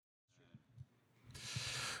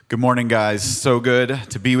Good morning, guys. So good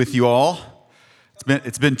to be with you all.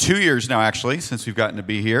 It's been 2 years now, actually, since we've gotten to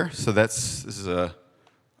be here. So this is a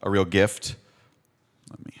real gift.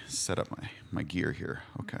 Let me set up my gear here.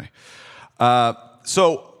 Okay.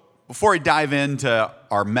 So before I dive into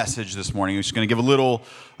our message this morning, I'm just going to give a little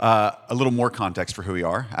more context for who we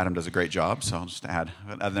are. Adam does a great job, so I'll just add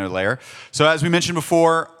another layer. So as we mentioned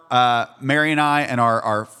before, Mary and I and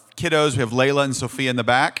our kiddos, we have Layla and Sophia in the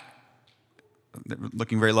back. They're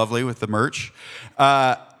looking very lovely with the merch.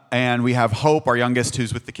 And we have Hope, our youngest,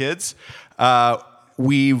 who's with the kids.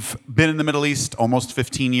 We've been in the Middle East almost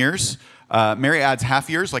 15 years. Mary adds half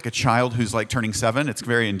years, like a child who's like turning 7. It's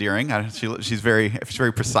very endearing. She's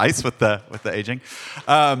very precise with the aging.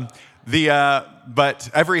 But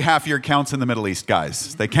every half year counts in the Middle East,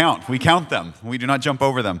 guys. They count. We count them. We do not jump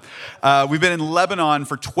over them. We've been in Lebanon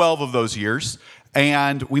for 12 of those years.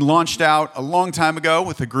 And we launched out a long time ago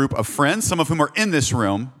with a group of friends, some of whom are in this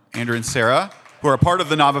room, Andrew and Sarah, who are a part of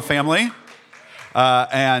the Nava family,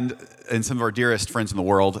 and some of our dearest friends in the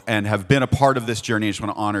world, and have been a part of this journey. I just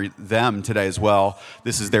want to honor them today as well.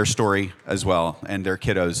 This is their story as well, and their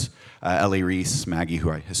kiddos, Ellie, Reese, Maggie,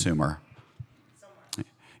 who I assume are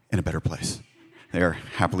in a better place. They are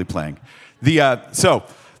happily playing. So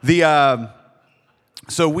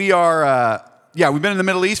we are... we've been in the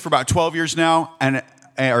Middle East for about 12 years now,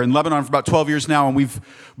 or in Lebanon for about 12 years now, and we've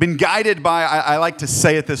been guided by, I like to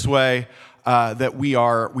say it this way, that we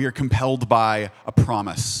are compelled by a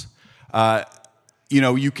promise.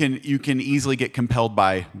 You can easily get compelled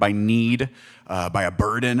by need, by a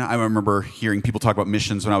burden. I remember hearing people talk about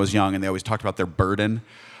missions when I was young, and they always talked about their burden,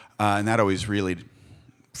 and that always really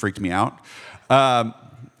freaked me out.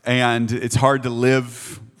 And it's hard to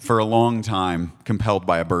live for a long time compelled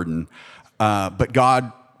by a burden. But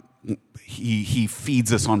God, He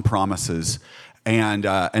feeds us on promises, and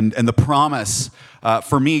the promise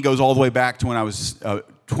for me goes all the way back to when I was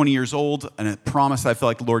 20 years old, and a promise I feel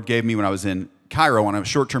like the Lord gave me when I was in Cairo on a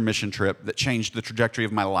short-term mission trip that changed the trajectory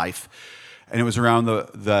of my life, and it was around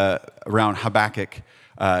around Habakkuk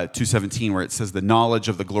 2:17, where it says, "The knowledge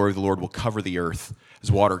of the glory of the Lord will cover the earth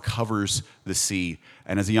as water covers the sea."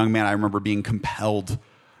 And as a young man, I remember being compelled.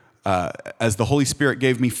 As the Holy Spirit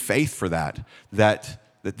gave me faith for that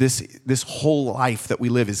this whole life that we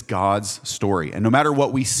live is God's story. And no matter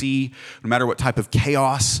what we see, no matter what type of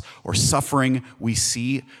chaos or suffering we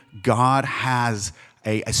see, God has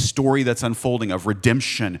a story that's unfolding of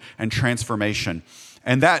redemption and transformation.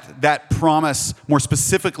 And that promise, more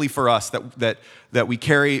specifically for us, that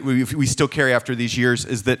we still carry after these years,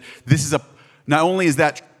 is that not only is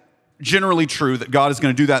that generally true that God is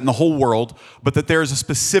going to do that in the whole world, but that there is a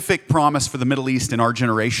specific promise for the Middle East in our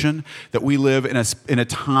generation, that we live in a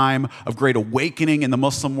time of great awakening in the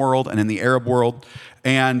Muslim world and in the Arab world.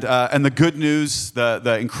 And the good news,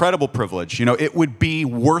 the incredible privilege, it would be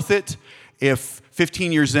worth it if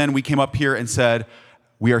 15 years in we came up here and said,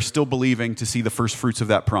 we are still believing to see the first fruits of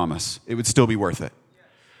that promise. It would still be worth it.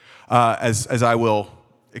 As I will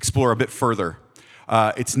explore a bit further.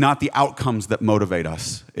 It's not the outcomes that motivate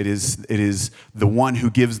us. It is the one who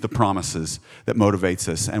gives the promises that motivates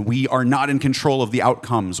us. And we are not in control of the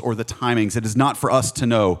outcomes or the timings. It is not for us to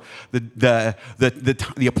know the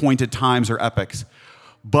appointed times or epochs.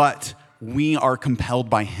 But we are compelled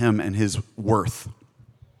by Him and His worth.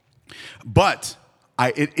 But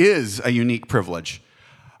it is a unique privilege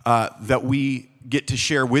that we get to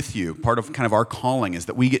share with you. Part of kind of our calling is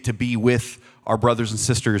that we get to be with our brothers and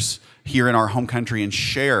sisters here in our home country and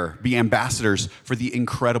be ambassadors for the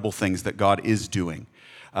incredible things that God is doing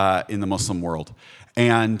in the Muslim world.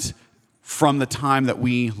 And from the time that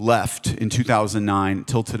we left in 2009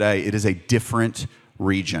 till today, it is a different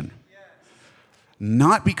region.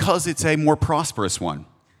 Not because it's a more prosperous one,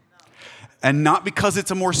 and not because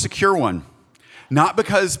it's a more secure one, not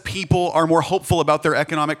because people are more hopeful about their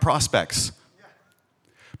economic prospects,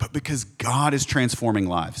 but because God is transforming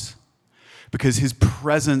lives. Because His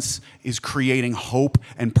presence is creating hope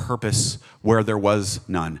and purpose where there was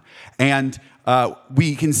none. And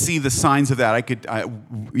we can see the signs of that.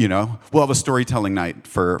 We'll have a storytelling night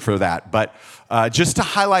for that. But just to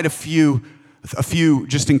highlight a few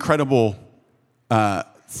just incredible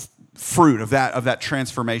fruit of that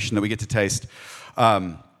transformation that we get to taste.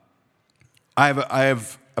 I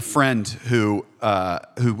have a friend who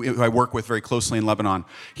I work with very closely in Lebanon.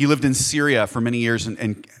 He lived in Syria for many years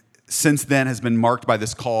and since then has been marked by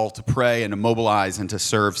this call to pray and to mobilize and to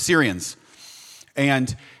serve Syrians.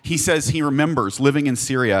 And he says he remembers living in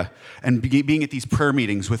Syria and being at these prayer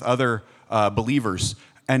meetings with other believers,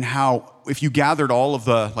 and how if you gathered all of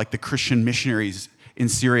the Christian missionaries in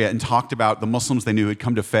Syria and talked about the Muslims they knew who had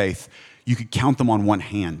come to faith, you could count them on one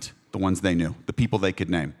hand, the ones they knew, the people they could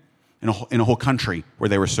name in a whole country where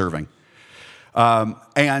they were serving.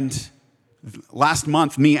 And last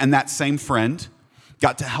month, me and that same friend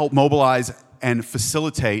got to help mobilize and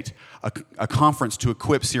facilitate a conference to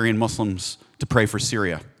equip Syrian Muslims to pray for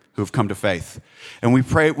Syria who have come to faith. And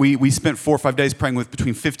we spent 4 or 5 days praying with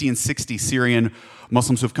between 50 and 60 Syrian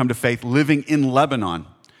Muslims who have come to faith living in Lebanon.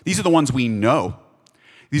 These are the ones we know.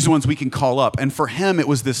 These are the ones we can call up. And for him, it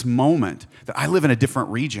was this moment that I live in a different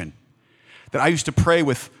region, that I used to pray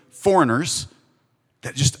with foreigners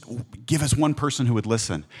that just give us one person who would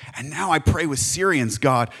listen. And now I pray with Syrians,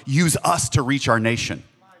 God, use us to reach our nation.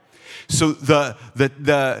 So the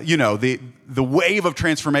wave of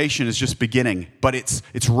transformation is just beginning, but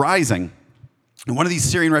it's rising. And one of these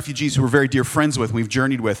Syrian refugees who we're very dear friends with, we've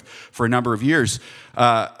journeyed with for a number of years,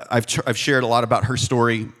 I've shared a lot about her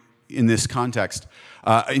story in this context.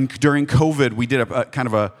 During COVID, we did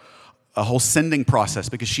a whole sending process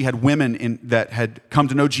because she had women that had come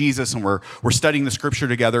to know Jesus and were studying the scripture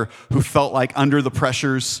together who felt like under the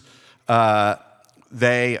pressures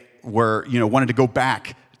they were, wanted to go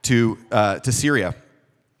back to Syria.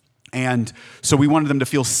 And so we wanted them to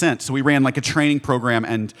feel sent. So we ran like a training program,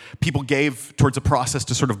 and people gave towards a process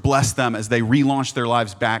to sort of bless them as they relaunched their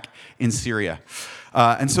lives back in Syria.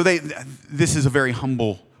 And so this is a very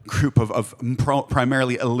humble group of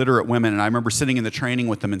primarily illiterate women, and I remember sitting in the training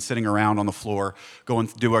with them and sitting around on the floor,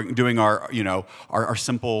 doing our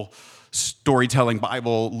simple storytelling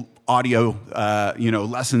Bible audio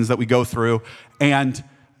lessons that we go through, and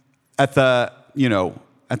at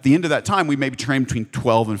the end of that time, we maybe trained between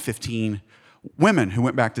 12 and 15 women who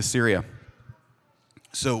went back to Syria.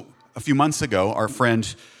 So a few months ago, our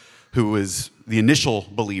friend who was the initial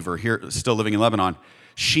believer here, still living in Lebanon,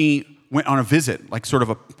 she went on a visit, like sort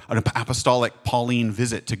of an apostolic Pauline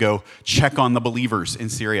visit to go check on the believers in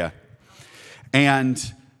Syria.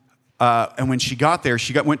 And when she got there,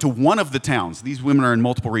 went to one of the towns. These women are in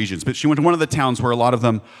multiple regions, but she went to one of the towns where a lot of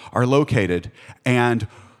them are located, and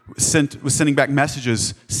was sending back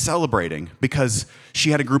messages celebrating because she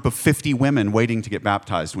had a group of 50 women waiting to get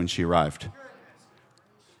baptized when she arrived.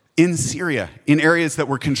 In Syria, in areas that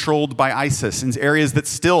were controlled by ISIS, in areas that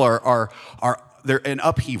still are they're in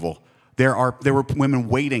upheaval. There were women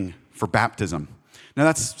waiting for baptism.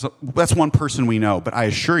 Now that's one person we know, but I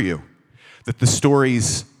assure you that the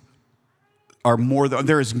stories are more.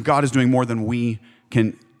 God is doing more than we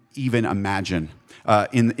can even imagine.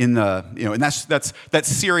 And that's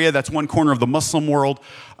Syria. That's one corner of the Muslim world.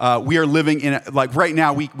 We are living in right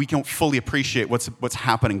now. We don't fully appreciate what's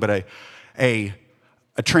happening, but a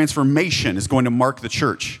transformation is going to mark the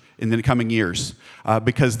church in the coming years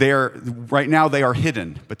because right now they are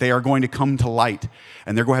hidden, but they are going to come to light,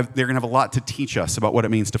 and they're going to have a lot to teach us about what it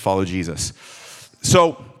means to follow Jesus.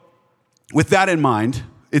 So, with that in mind,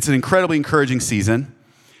 it's an incredibly encouraging season.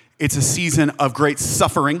 It's a season of great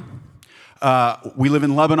suffering. We live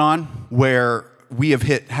in Lebanon, where we have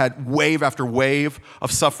had wave after wave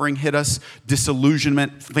of suffering hit us,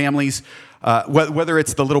 disillusionment, families, whether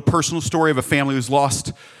it's the little personal story of a family who's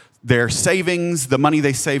lost their savings, the money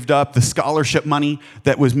they saved up, the scholarship money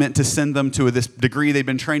that was meant to send them to this degree they've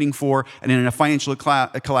been training for, and in a financial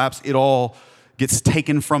collapse, it all gets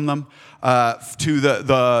taken from them, to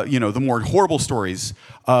the more horrible stories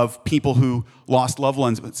of people who lost loved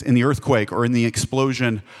ones in the earthquake or in the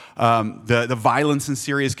explosion. The violence in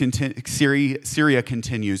Syria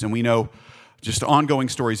continues, and we know just ongoing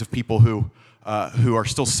stories of people who are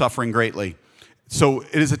still suffering greatly. So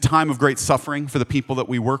it is a time of great suffering for the people that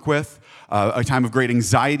we work with, a time of great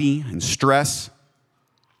anxiety and stress.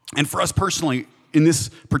 And for us personally, in this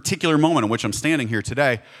particular moment in which I'm standing here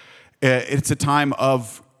today, it's a time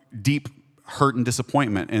of deep hurt and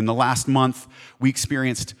disappointment. In the last month, we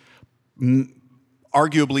experienced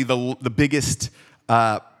arguably the biggest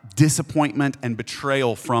disappointment and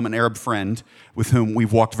betrayal from an Arab friend with whom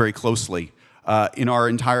we've walked very closely in our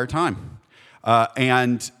entire time.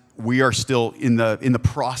 And we are still in the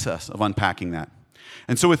process of unpacking that.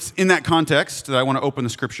 And so it's in that context that I want to open the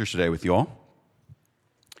scriptures today with you all.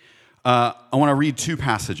 I want to read two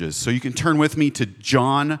passages. So you can turn with me to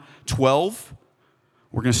John 12.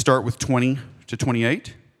 We're going to start with 20 to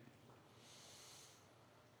 28.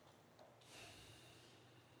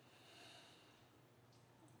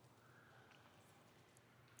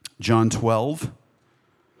 John 12,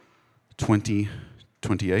 20,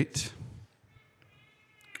 28.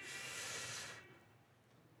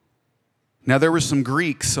 Now there were some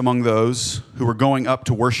Greeks among those who were going up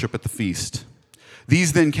to worship at the feast.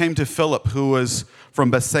 These then came to Philip, who was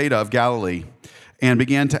from Bethsaida of Galilee, and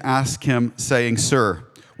began to ask him, saying, "Sir,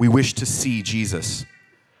 we wish to see Jesus."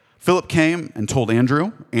 Philip came and told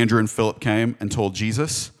Andrew. Andrew and Philip came and told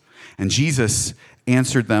Jesus. And Jesus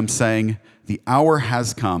answered them, saying, "The hour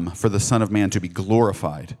has come for the Son of Man to be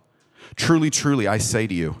glorified. Truly, truly, I say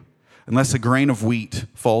to you, unless a grain of wheat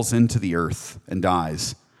falls into the earth and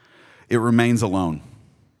dies, it remains alone.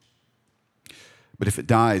 But if it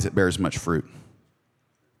dies, it bears much fruit.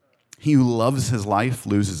 He who loves his life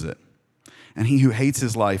loses it, and he who hates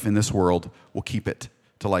his life in this world will keep it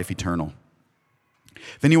to life eternal.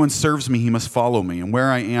 If anyone serves me, he must follow me, and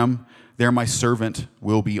where I am, there my servant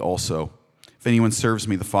will be also. If anyone serves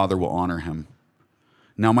me, the Father will honor him.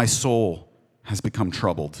 Now my soul has become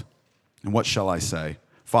troubled, and what shall I say?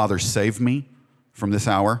 Father, save me from this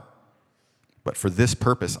hour. But for this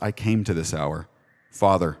purpose I came to this hour.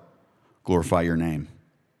 Father, glorify your name."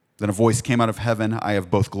 Then a voice came out of heaven, "I have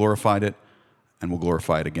both glorified it and will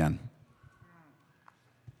glorify it again."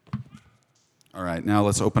 All right, now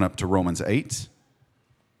let's open up to Romans 8,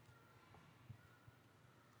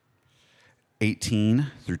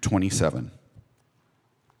 18 through 27.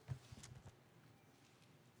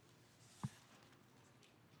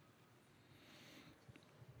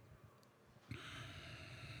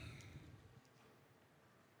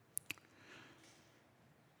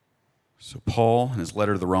 So Paul, in his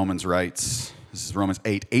letter to the Romans, writes, this is Romans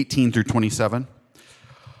 8, 18 through 27.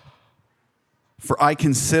 "For I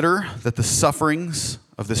consider that the sufferings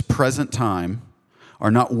of this present time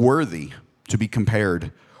are not worthy to be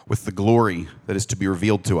compared with the glory that is to be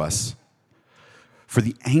revealed to us. For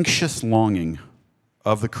the anxious longing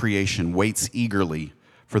of the creation waits eagerly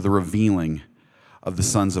for the revealing of the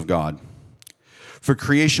sons of God. For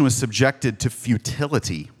creation was subjected to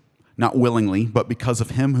futility, not willingly, but because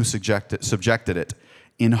of him who subjected it,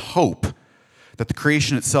 in hope that the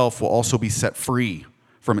creation itself will also be set free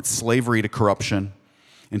from its slavery to corruption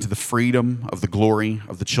into the freedom of the glory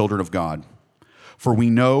of the children of God. For we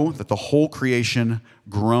know that the whole creation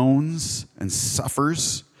groans and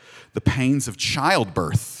suffers the pains of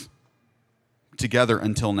childbirth together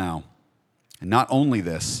until now. And not only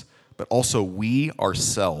this, but also we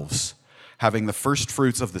ourselves, having the first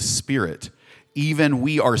fruits of the Spirit, even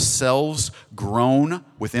we ourselves groan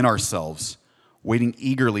within ourselves, waiting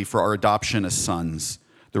eagerly for our adoption as sons,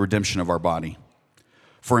 the redemption of our body.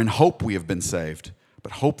 For in hope we have been saved,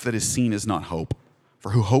 but hope that is seen is not hope.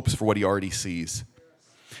 For who hopes for what he already sees?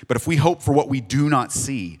 But if we hope for what we do not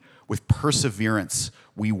see, with perseverance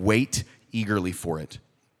we wait eagerly for it.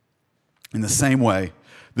 In the same way,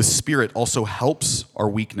 the Spirit also helps our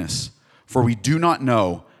weakness, for we do not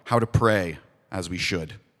know how to pray as we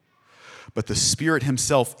should. But the Spirit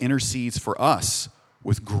himself intercedes for us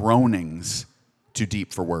with groanings too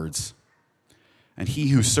deep for words. And he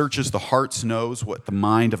who searches the hearts knows what the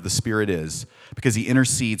mind of the Spirit is, because he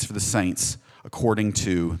intercedes for the saints according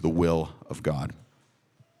to the will of God."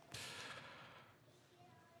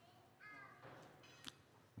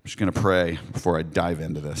 I'm just going to pray before I dive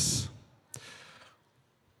into this.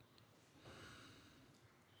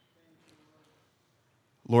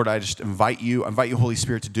 Lord, I just invite you, Holy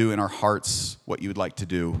Spirit, to do in our hearts what you would like to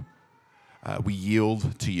do. We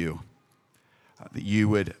yield to you, that you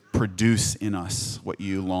would produce in us what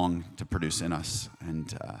you long to produce in us.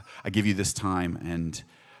 And I give you this time, and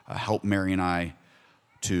help Mary and I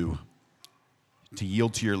to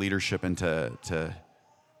yield to your leadership and to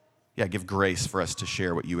give grace for us to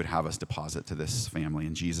share what you would have us deposit to this family.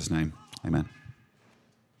 In Jesus' name, amen.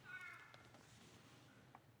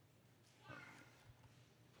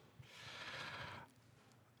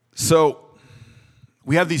 So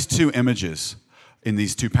we have these two images in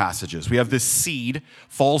these two passages. We have this seed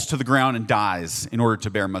falls to the ground and dies in order to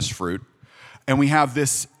bear much fruit. And we have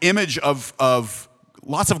this image of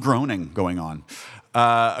lots of groaning going on.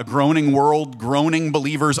 A groaning world, groaning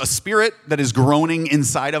believers, a spirit that is groaning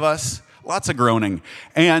inside of us. Lots of groaning.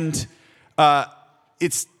 And he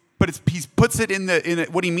puts it in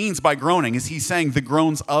what he means by groaning is he's saying the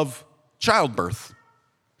groans of childbirth.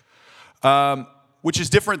 Which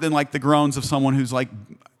is different than like the groans of someone who's like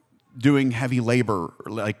doing heavy labor,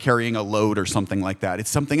 or like carrying a load or something like that. It's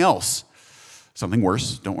something else, something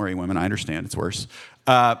worse. Don't worry, women, I understand it's worse.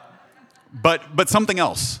 But something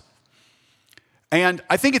else. And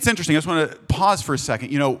I think it's interesting. I just want to pause for a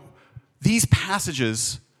second. You know, these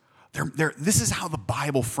passages, this is how the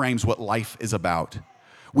Bible frames what life is about.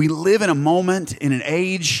 We live in a moment, in an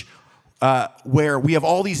age where we have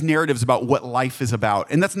all these narratives about what life is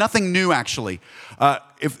about, and that's nothing new, actually.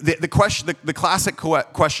 If the classic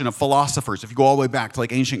question of philosophers, if you go all the way back to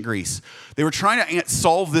like ancient Greece, they were trying to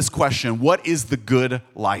solve this question: what is the good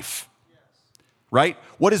life? Right?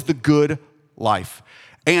 What is the good life?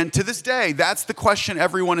 And to this day, that's the question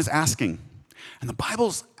everyone is asking. And the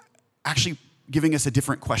Bible's actually giving us a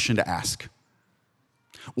different question to ask.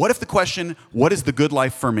 What if the question, what is the good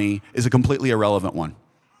life for me, is a completely irrelevant one?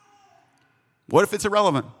 What if it's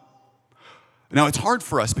irrelevant? Now, it's hard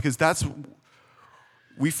for us because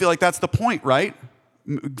we feel like that's the point, right?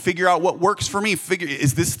 Figure out what works for me.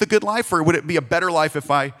 Is this the good life, or would it be a better life if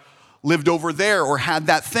I lived over there, or had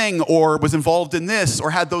that thing, or was involved in this,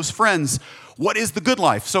 or had those friends? What is the good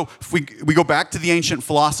life? So if we go back to the ancient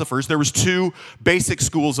philosophers, there was two basic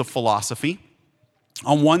schools of philosophy.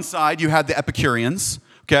 On one side, you had the Epicureans,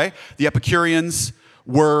 okay? The Epicureans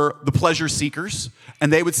were the pleasure seekers,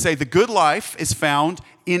 and they would say the good life is found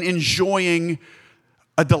in enjoying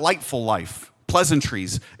a delightful life,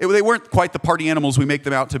 pleasantries. They weren't quite the party animals we make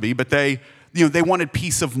them out to be, but they wanted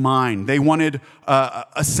peace of mind. They wanted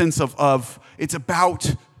a sense of it's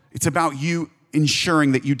about you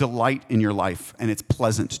ensuring that you delight in your life and it's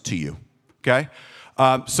pleasant to you, okay?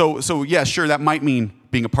 So yeah, sure, that might mean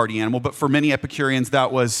being a party animal, but for many Epicureans,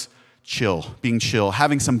 that was being chill,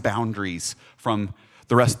 having some boundaries from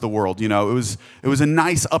the rest of the world. It was a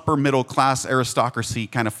nice upper middle class aristocracy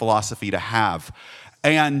kind of philosophy to have,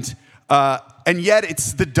 and yet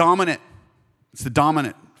it's the dominant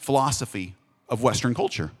philosophy of Western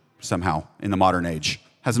culture somehow in the modern age.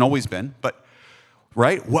 Hasn't always been, but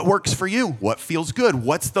right? What works for you? What feels good?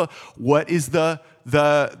 What is the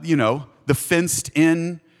fenced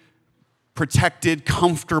in, protected,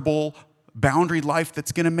 comfortable, boundary life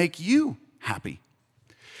that's going to make you happy?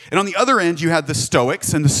 And on the other end, you had the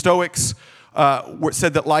Stoics, and the Stoics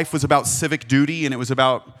said that life was about civic duty, and it was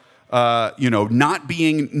about not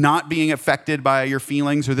being affected by your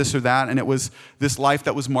feelings or this or that, and it was this life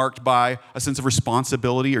that was marked by a sense of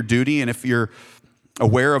responsibility or duty. And if you're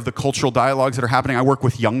aware of the cultural dialogues that are happening, I work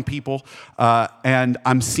with young people, and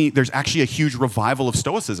I'm seeing there's actually a huge revival of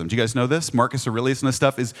Stoicism. Do you guys know this? Marcus Aurelius and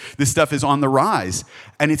this stuff is on the rise,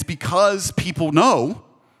 and it's because people know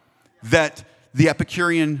that the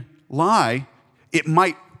Epicurean lie, it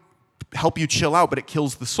might help you chill out, but it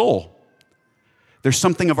kills the soul. There's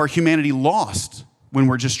something of our humanity lost when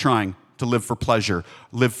we're just trying to live for pleasure,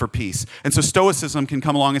 live for peace. And so Stoicism can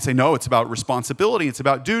come along and say, no, it's about responsibility, it's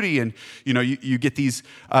about duty, and you get these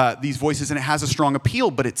voices, and it has a strong appeal,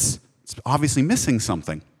 but it's obviously missing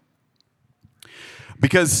something.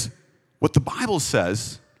 Because what the Bible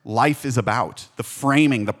says life is about, the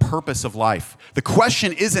framing, the purpose of life. The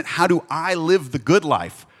question isn't, how do I live the good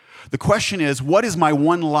life? The question is, what is my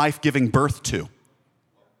one life giving birth to?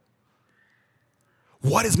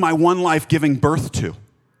 What is my one life giving birth to?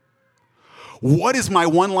 What is my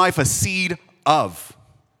one life a seed of?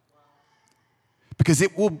 Because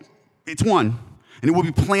it's one, and it will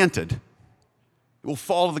be planted. It will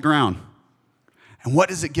fall to the ground. And what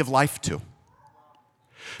does it give life to?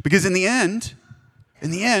 Because in the end,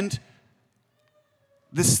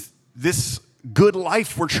 this good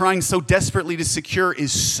life we're trying so desperately to secure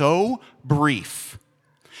is so brief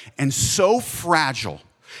and so fragile,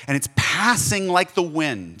 and it's passing like the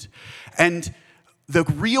wind. And the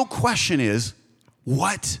real question is,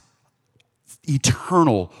 what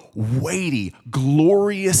eternal, weighty,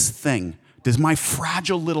 glorious thing does my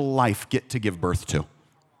fragile little life get to give birth to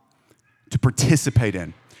participate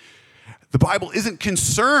in? The Bible isn't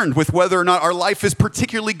concerned with whether or not our life is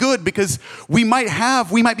particularly good, because we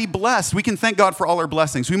might be blessed. We can thank God for all our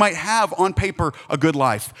blessings. We might have on paper a good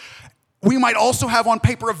life. We might also have on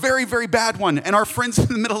paper a very, very bad one. And our friends in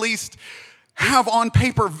the Middle East have on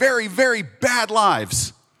paper very, very bad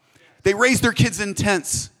lives. They raise their kids in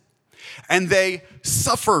tents, and they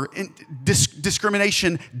suffer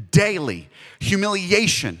discrimination daily,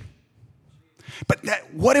 humiliation. But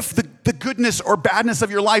what if the goodness or badness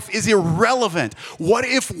of your life is irrelevant? What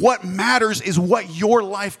if what matters is what your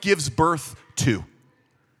life gives birth to?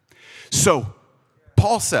 So,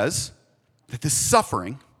 Paul says that this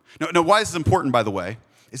suffering, now why this is important, by the way,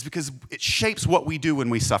 is because it shapes what we do when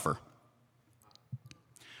we suffer.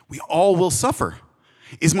 We all will suffer.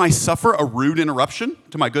 Is my suffer a rude interruption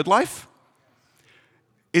to my good life?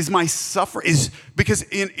 Because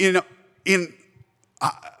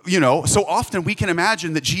so often we can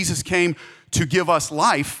imagine that Jesus came to give us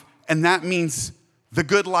life, and that means the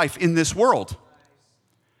good life in this world.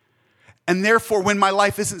 And therefore, when my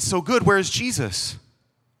life isn't so good, where is Jesus?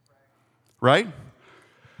 Right?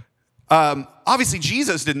 Obviously,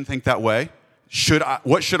 Jesus didn't think that way.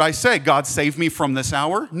 What should I say? God, save me from this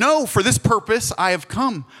hour? No, for this purpose I have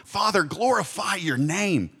come. Father, glorify your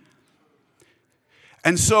name.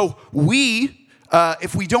 And so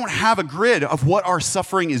if we don't have a grid of what our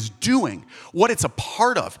suffering is doing, what it's a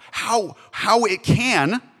part of, how it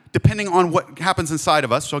can, depending on what happens inside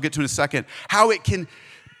of us, which I'll get to in a second, how it can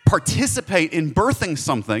participate in birthing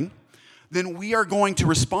something, then we are going to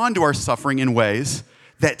respond to our suffering in ways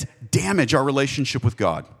that damage our relationship with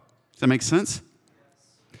God. Does that make sense?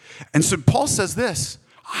 And so Paul says this,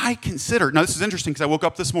 I consider, now this is interesting because I woke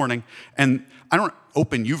up this morning and I don't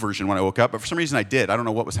open YouVersion when I woke up, but for some reason I did. I don't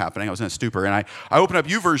know what was happening. I was in a stupor and I opened up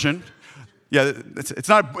YouVersion. Yeah, it's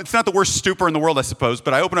not the worst stupor in the world, I suppose,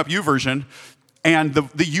 but I opened up YouVersion and the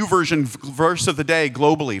YouVersion verse of the day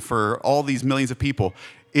globally for all these millions of people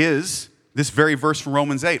is this very verse from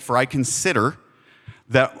Romans 8, for I consider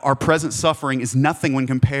that our present suffering is nothing when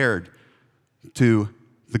compared to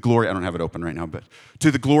the glory, I don't have it open right now, but to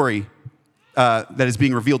the glory that is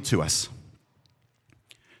being revealed to us.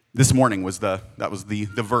 This morning was the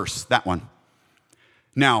verse, that one.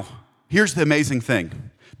 Now, here's the amazing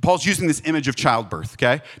thing. Paul's using this image of childbirth,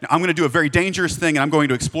 okay? Now, I'm going to do a very dangerous thing, and I'm going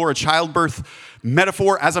to explore a childbirth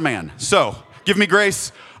metaphor as a man. So, give me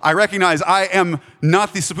grace. I recognize I am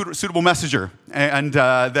not the suitable messenger, and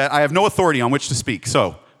that I have no authority on which to speak.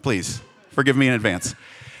 So, please, forgive me in advance.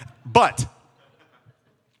 But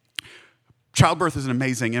childbirth is an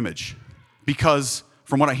amazing image because,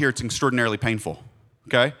 from what I hear, it's extraordinarily painful,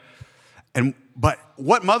 okay? But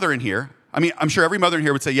what mother in here, I mean, I'm sure every mother in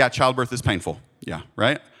here would say, yeah, childbirth is painful. Yeah,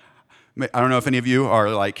 right? I don't know if any of you are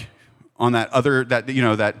like on anyways,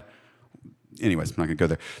 I'm not going to go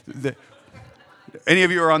there. Any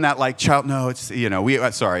of you are on that like child? No, it's,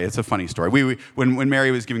 sorry, it's a funny story. When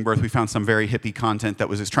Mary was giving birth, we found some very hippie content that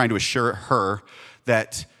was just trying to assure her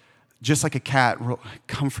that just like a cat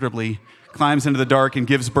comfortably climbs into the dark and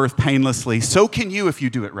gives birth painlessly, so can you if you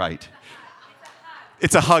do it right.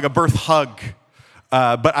 It's a hug, a birth hug.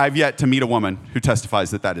 But I've yet to meet a woman who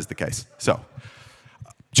testifies that that is the case. So,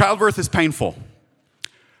 childbirth is painful.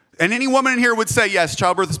 And any woman in here would say, yes,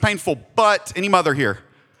 childbirth is painful, but, any mother here,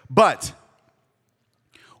 but,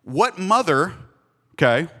 what mother,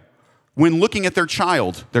 okay, when looking at their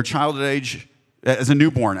child at age, as a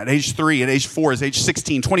newborn, at age 3, at age 4, at age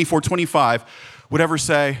 16, 24, 25, would ever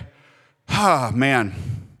say, man,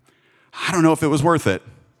 I don't know if it was worth it.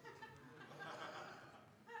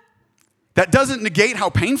 That doesn't negate how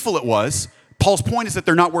painful it was. Paul's point is that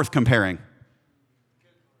they're not worth comparing.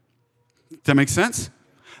 Does that make sense?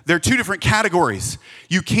 They're two different categories.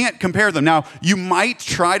 You can't compare them. Now, you might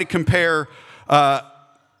try to compare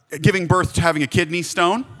giving birth to having a kidney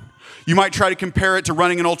stone. You might try to compare it to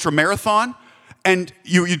running an ultra marathon, and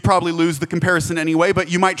you'd probably lose the comparison anyway, but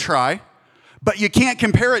you might try. But you can't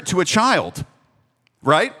compare it to a child,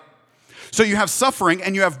 right? So you have suffering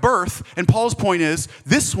and you have birth, and Paul's point is,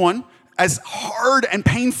 this one, as hard and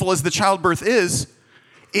painful as the childbirth is,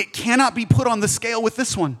 it cannot be put on the scale with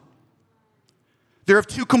this one. They're of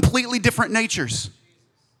two completely different natures.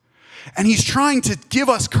 And he's trying to give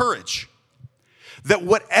us courage that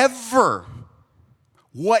whatever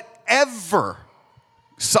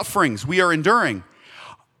sufferings we are enduring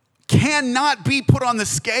cannot be put on the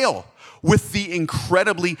scale with the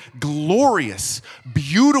incredibly glorious,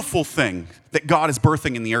 beautiful thing that God is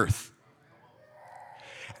birthing in the earth.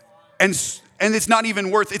 And it's not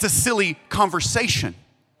even it's a silly conversation.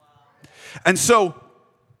 And so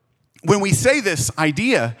when we say this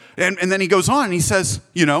idea, and then he goes on and he says,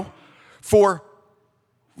 we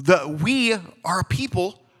are a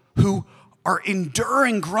people who are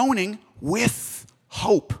enduring groaning with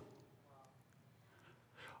hope.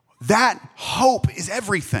 That hope is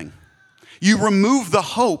everything. You remove the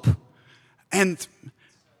hope and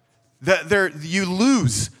you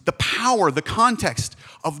lose the power, the context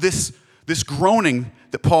of this groaning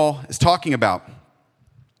that Paul is talking about.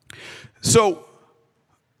 So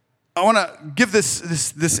I want to give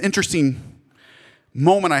this interesting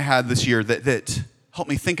moment I had this year that helped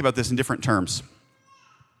me think about this in different terms.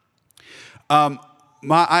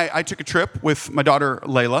 I took a trip with my daughter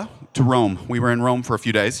Layla to Rome. We were in Rome for a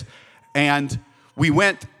few days, and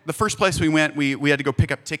the first place we went, we had to go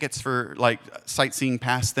pick up tickets for like sightseeing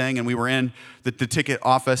pass thing, and we were in the ticket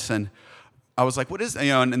office, and I was like, what is,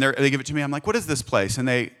 and they give it to me. I'm like, what is this place? And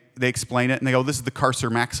they explain it, and they go, this is the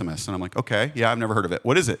Carcer Maximus. And I'm like, okay, yeah, I've never heard of it.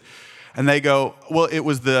 What is it? And they go, well, it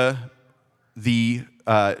was the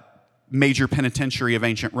major penitentiary of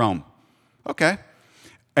ancient Rome. Okay.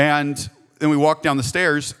 And then we walk down the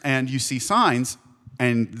stairs, and you see signs,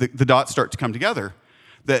 and the dots start to come together,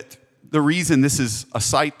 that the reason this is a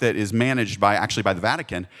site that is managed by the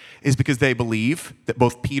Vatican is because they believe that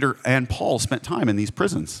both Peter and Paul spent time in these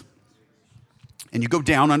prisons. And you go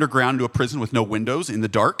down underground into a prison with no windows in the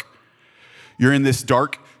dark. You're in this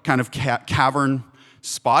dark kind of cavern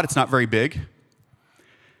spot. It's not very big.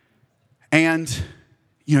 And,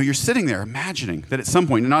 you're sitting there imagining that at some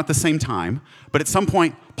point, not at the same time, but at some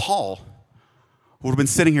point, Paul would have been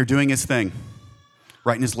sitting here doing his thing,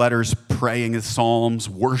 writing his letters, praying his psalms,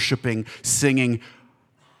 worshiping, singing.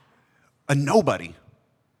 A nobody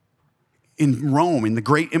in Rome, in the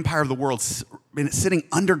great empire of the world, sitting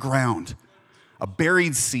underground, a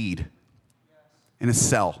buried seed in a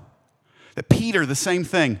cell. That Peter, the same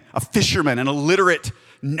thing, a fisherman, an illiterate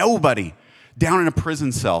nobody, down in a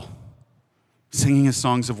prison cell, singing his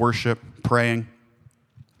songs of worship, praying.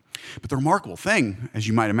 But the remarkable thing, as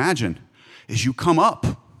you might imagine, is you come up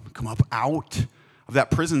out of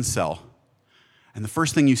that prison cell, and the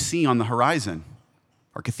first thing you see on the horizon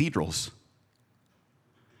are cathedrals.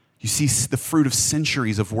 You see the fruit of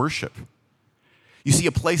centuries of worship. You see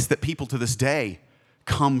a place that people to this day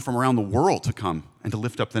come from around the world to come and to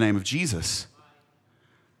lift up the name of Jesus.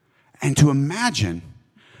 And to imagine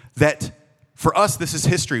that for us, this is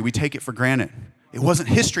history. We take it for granted. It wasn't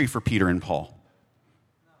history for Peter and Paul.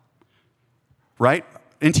 Right?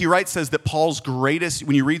 N.T. Wright says that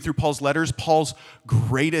when you read through Paul's letters, Paul's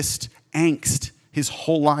greatest angst his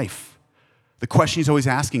whole life, the question he's always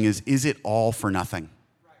asking is it all for nothing?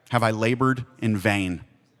 Have I labored in vain?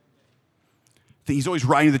 He's always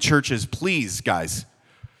writing to the churches, please, guys,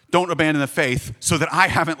 don't abandon the faith so that I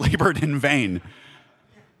haven't labored in vain.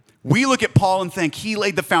 We look at Paul and think he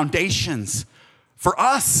laid the foundations for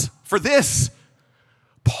us, for this.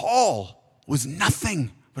 Paul was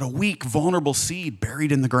nothing but a weak, vulnerable seed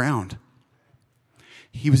buried in the ground.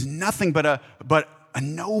 He was nothing but a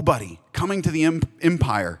nobody coming to the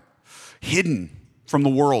empire, hidden from the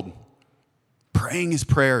world, praying his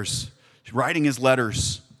prayers, writing his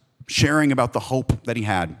letters, sharing about the hope that he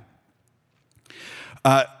had.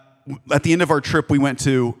 At the end of our trip, we went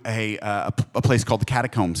to a place called the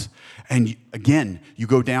Catacombs. And again, you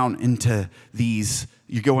go down into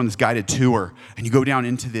you go on this guided tour, and you go down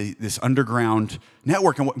into this underground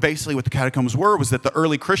network. And what the catacombs were was that the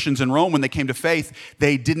early Christians in Rome, when they came to faith,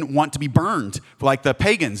 they didn't want to be burned like the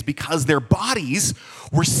pagans because their bodies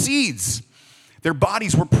were seeds. Their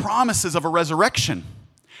bodies were promises of a resurrection.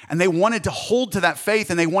 And they wanted to hold to that faith,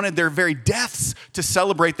 and they wanted their very deaths to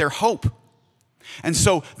celebrate their hope. And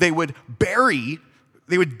so they would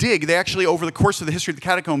dig. They actually, over the course of the history of the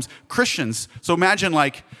catacombs, Christians, so imagine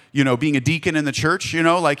being a deacon in the church,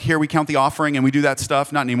 like here we count the offering and we do that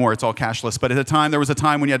stuff. Not anymore, it's all cashless. But there was a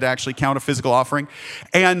time when you had to actually count a physical offering.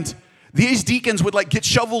 And these deacons would get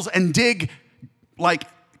shovels and dig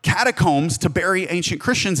catacombs to bury ancient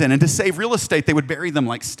Christians in. And to save real estate, they would bury them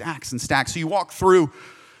like stacks and stacks. So you walk through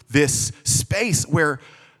this space where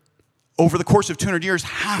over the course of 200 years,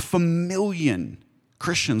 500,000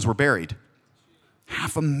 Christians were buried.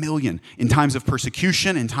 500,000. In times of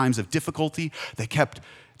persecution, in times of difficulty, they kept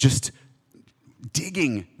just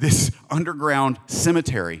digging this underground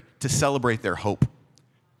cemetery to celebrate their hope.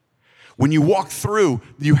 When you walk through,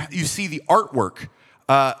 you see the artwork.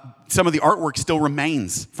 Some of the artwork still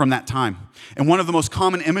remains from that time. And one of the most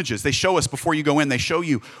common images, they show us before you go in, they show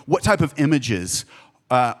you what type of images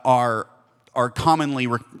are commonly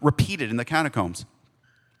repeated in the catacombs.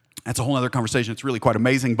 That's a whole other conversation. It's really quite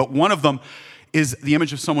amazing. But one of them is the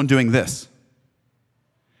image of someone doing this.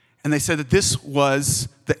 And they said that this was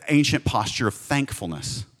the ancient posture of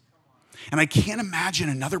thankfulness. And I can't imagine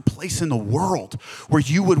another place in the world where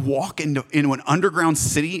you would walk into an underground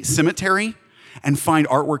cemetery and find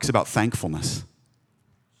artworks about thankfulness.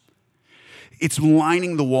 It's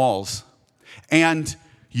lining the walls. And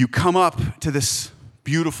you come up to this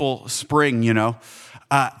beautiful spring,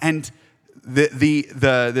 and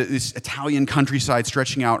this Italian countryside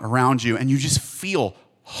stretching out around you, and you just feel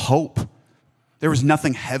hope. There was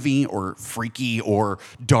nothing heavy or freaky or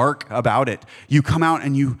dark about it. You come out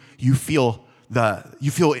and you feel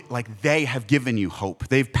like they have given you hope.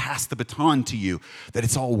 They've passed the baton to you, that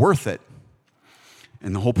it's all worth it.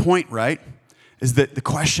 And the whole point, right, is that the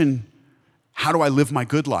question, how do I live my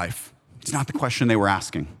good life? It's not the question they were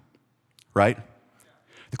asking, right?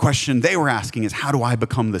 The question they were asking is, how do I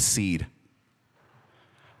become the seed?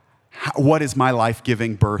 What is my life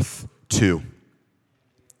giving birth to?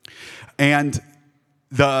 And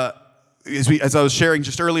as I was sharing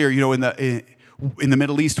just earlier, in the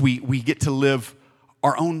Middle East, we get to live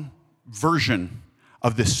our own version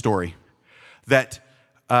of this story. That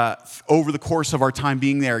over the course of our time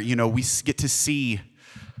being there, we get to see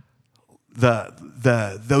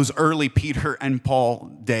those early Peter and Paul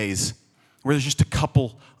days where there's just a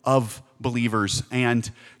couple of believers, and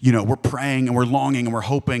we're praying and we're longing and we're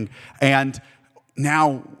hoping, and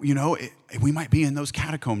now we might be in those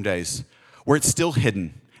catacomb days where it's still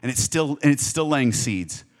hidden and it's still laying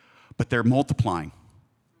seeds, but they're multiplying,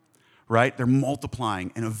 right? They're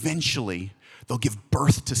multiplying, and eventually they'll give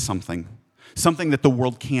birth to something that the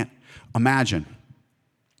world can't imagine.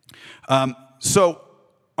 So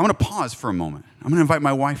I'm going to pause for a moment. I'm going to invite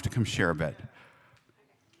my wife to come share a bit.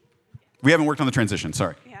 We haven't worked on the transition,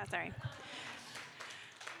 sorry. Yeah, sorry.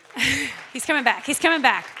 He's coming back.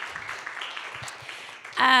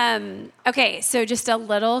 Okay, so just a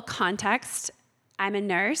little context. I'm a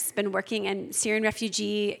nurse, been working in Syrian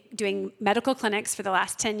refugee, doing medical clinics for the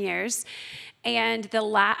last 10 years. And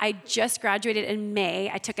I just graduated in May.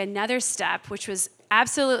 I took another step, which was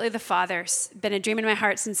absolutely the Father. Been a dream in my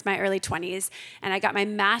heart since my early 20s. And I got my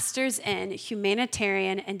master's in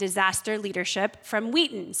humanitarian and disaster leadership from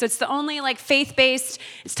Wheaton. So it's the only faith-based,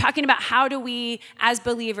 it's talking about how do we, as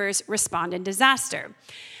believers, respond in disaster.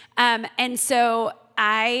 And so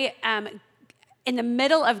I, in the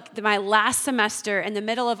middle of my last semester, in the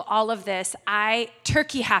middle of all of this,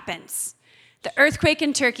 Turkey happens. The earthquake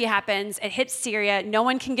in Turkey happens. It hits Syria. No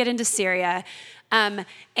one can get into Syria. And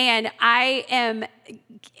I am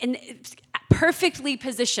perfectly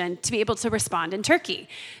positioned to be able to respond in Turkey.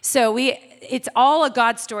 So it's all a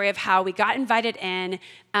God story of how we got invited in.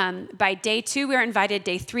 By day 2, we were invited.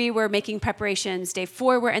 Day 3, we're making preparations. Day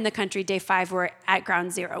 4, we're in the country. Day 5, we're at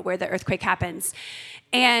ground zero where the earthquake happens.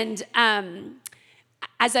 And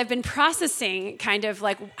as I've been processing kind of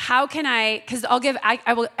how can because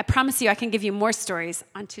I promise you I can give you more stories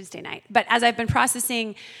on Tuesday night. But as I've been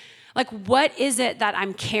processing, what is it that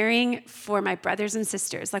I'm carrying for my brothers and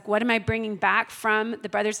sisters? What am I bringing back from the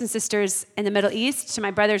brothers and sisters in the Middle East to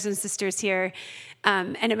my brothers and sisters here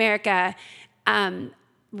in America?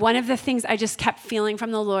 One of the things I just kept feeling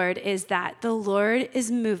from the Lord is that the Lord is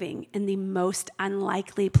moving in the most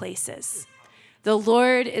unlikely places. The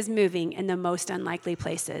Lord is moving in the most unlikely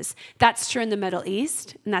places. That's true in the Middle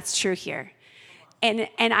East, and that's true here. And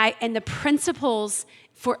the principles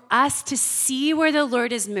for us to see where the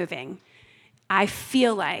Lord is moving, I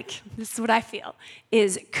feel this is what I feel,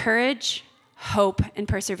 is courage, hope, and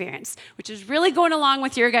perseverance, which is really going along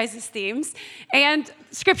with your guys' themes and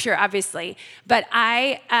scripture, obviously. But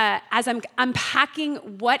as I'm unpacking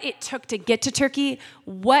what it took to get to Turkey,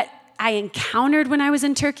 what I encountered when I was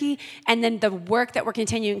in Turkey, and then the work that we're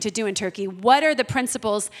continuing to do in Turkey. What are the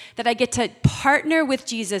principles that I get to partner with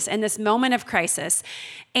Jesus in this moment of crisis?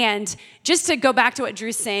 And just to go back to what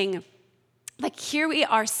Drew's saying, here we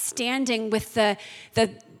are standing with the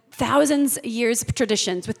thousands of years of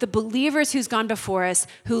traditions, with the believers who's gone before us,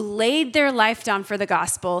 who laid their life down for the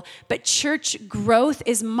gospel, but church growth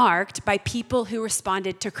is marked by people who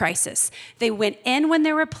responded to crisis. They went in when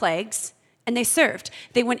there were plagues, and they served.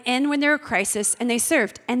 They went in when there were crisis, and they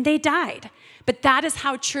served, and they died. But that is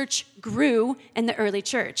how church grew in the early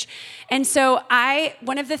church. And so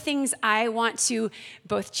one of the things I want to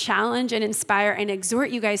both challenge and inspire and exhort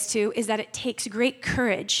you guys to is that it takes great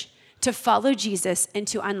courage to follow Jesus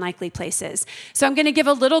into unlikely places. So I'm going to give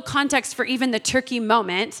a little context for even the Turkey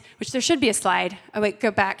moment, which there should be a slide. Oh, wait, go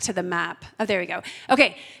back to the map. Oh, there we go.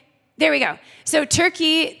 Okay. There we go. So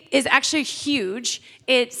Turkey is actually huge.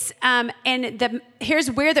 It's here's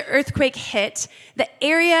where the earthquake hit. The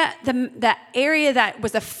area that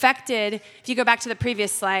was affected, if you go back to the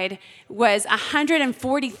previous slide, was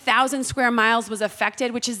 140,000 square miles was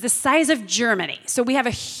affected, which is the size of Germany. So we have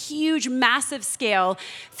a huge, massive scale.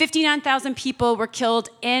 59,000 people were killed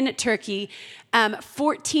in Turkey.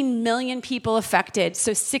 14 million people affected,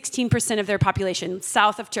 so 16% of their population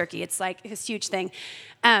south of Turkey. It's this huge thing.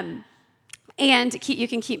 And you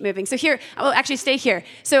can keep moving. So here, I will actually stay here.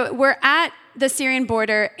 So we're at the Syrian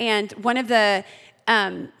border, and one of the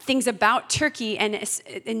things about Turkey, and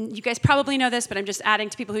you guys probably know this, but I'm just adding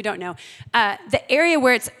to people who don't know, the area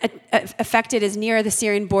where it's affected is near the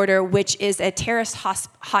Syrian border, which is a terrorist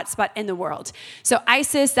hotspot in the world. So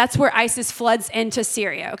ISIS, that's where ISIS floods into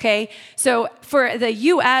Syria, okay? So for the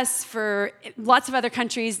U.S., for lots of other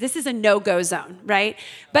countries, this is a no-go zone, right?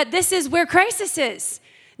 But this is where crisis is.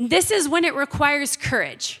 This is when it requires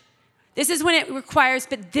courage. This is when it requires,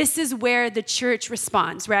 but this is where the church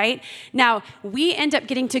responds, right? Now, we end up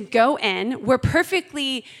getting to go in. We're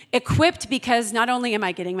perfectly equipped because not only am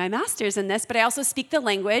I getting my master's in this, but I also speak the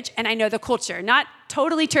language and I know the culture. Not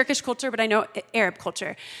totally Turkish culture, but I know Arab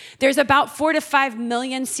culture. There's about 4 to 5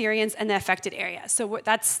 million Syrians in the affected area. So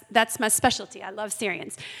that's my specialty. I love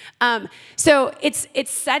Syrians. So it's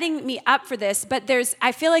setting me up for this, but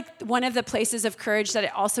I feel like one of the places of courage that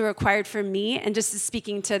it also required for me, and just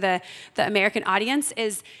speaking to the American audience,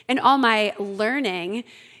 is in all my learning,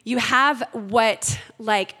 you have what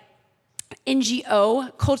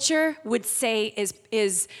NGO culture would say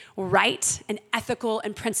is right and ethical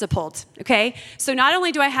and principled, okay? So not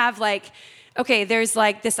only do I have there's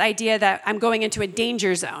this idea that I'm going into a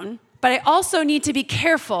danger zone, but I also need to be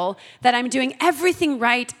careful that I'm doing everything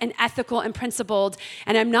right and ethical and principled,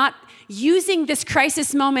 and I'm not using this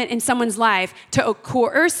crisis moment in someone's life to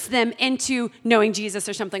coerce them into knowing Jesus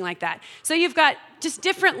or something like that. So you've got just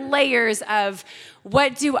different layers of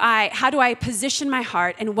how do I position my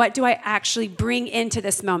heart, and what do I actually bring into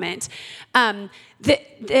this moment?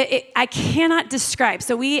 I cannot describe.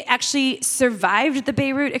 So we actually survived the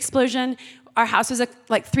Beirut explosion. Our house was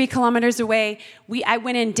like 3 kilometers away. I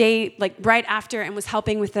went in right after and was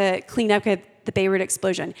helping with the cleanup of the Beirut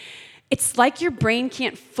explosion. It's like your brain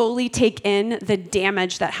can't fully take in the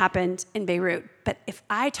damage that happened in Beirut. But if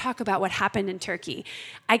I talk about what happened in Turkey,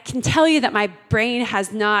 I can tell you that my brain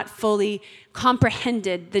has not fully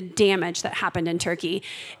comprehended the damage that happened in Turkey.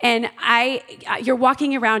 And you're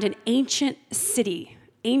walking around an ancient city,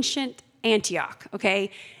 ancient Antioch,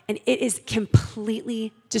 okay? And it is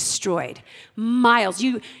completely destroyed. Miles.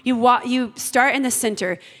 You start in the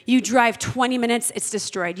center. You drive 20 minutes, it's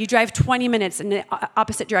destroyed. You drive 20 minutes in the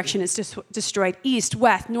opposite direction, it's destroyed. East,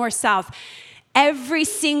 west, north, south. Every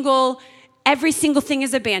single thing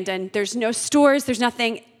is abandoned. There's no stores. There's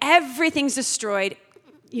nothing. Everything's destroyed.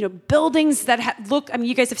 Buildings that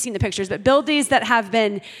you guys have seen the pictures, but buildings that have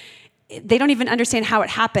been, they don't even understand how it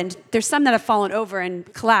happened. There's some that have fallen over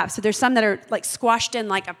and collapsed. So there's some that are like squashed in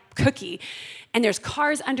like a cookie. And there's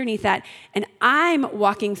cars underneath that. And I'm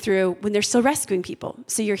walking through when they're still rescuing people.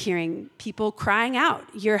 So you're hearing people crying out.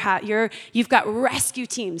 You've got rescue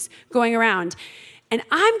teams going around. And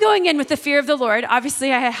I'm going in with the fear of the Lord.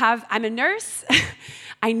 Obviously, I'm a nurse.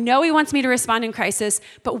 I know he wants me to respond in crisis,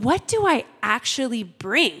 but what do I actually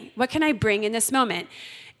bring? What can I bring in this moment?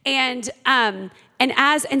 And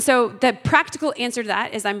so the practical answer to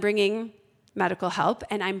that is I'm bringing medical help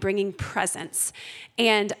and I'm bringing presence.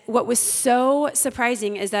 And what was so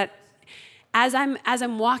surprising is that as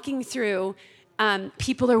I'm walking through,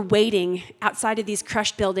 people are waiting outside of these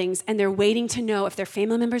crushed buildings, and they're waiting to know if their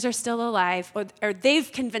family members are still alive, or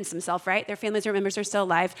they've convinced themselves, right? Their family members are still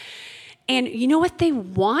alive. And you know what they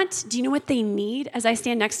want? Do you know what they need as I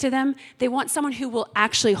stand next to them? They want someone who will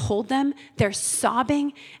actually hold them. They're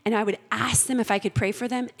sobbing, and I would ask them if I could pray for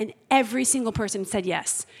them, and every single person said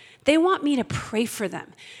yes. They want me to pray for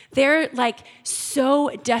them. They're like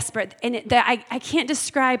so desperate. And I can't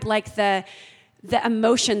describe like the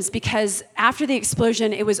emotions, because after the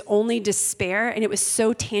explosion, it was only despair, and it was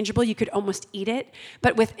so tangible you could almost eat it.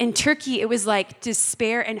 But in Turkey, it was like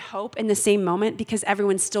despair and hope in the same moment, because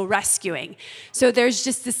everyone's still rescuing. So there's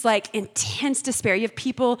just this like intense despair. You have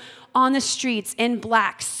people on the streets in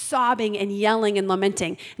black, sobbing and yelling and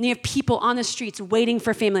lamenting. And you have people on the streets waiting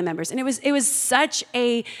for family members. And it was such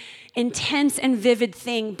a intense and vivid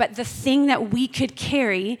thing. But the thing that we could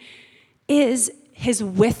carry is his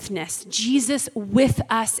withness, Jesus with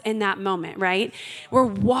us in that moment, right? We're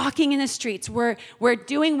walking in the streets. We're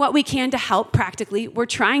doing what we can to help practically. We're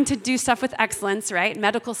trying to do stuff with excellence, right?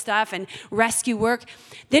 Medical stuff and rescue work.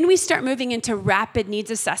 Then we start moving into rapid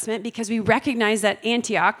needs assessment, because we recognize that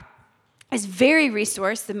Antioch is very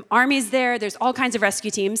resourced. The army's there. There's all kinds of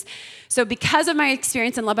rescue teams. So because of my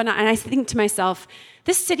experience in Lebanon, and I think to myself,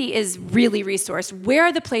 this city is really resourced. Where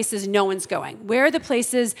are the places no one's going? Where are the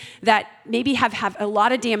places that maybe have a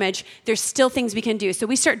lot of damage? There's still things we can do. So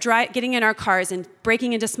we start getting in our cars and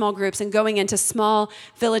breaking into small groups and going into small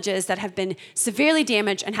villages that have been severely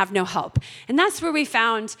damaged and have no help. And that's where we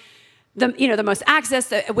found the most access,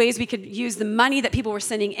 the ways we could use the money that people were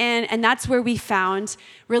sending in, and that's where we found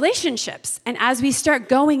relationships. And as we start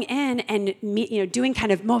going in and doing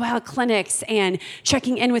kind of mobile clinics and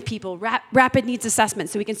checking in with people, rapid needs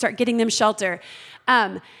assessments, so we can start getting them shelter.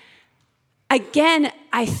 Again,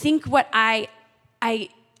 I think what I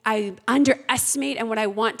underestimate, and what I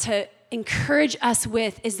want to encourage us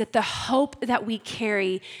with, is that the hope that we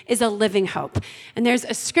carry is a living hope. And there's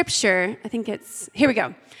a scripture, here we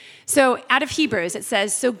go. So out of Hebrews, it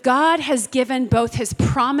says, "So God has given both his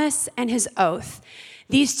promise and his oath.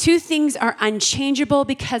 These two things are unchangeable,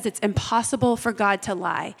 because it's impossible for God to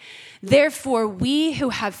lie. Therefore, we who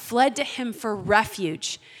have fled to him for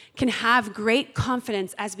refuge can have great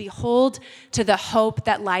confidence as we hold to the hope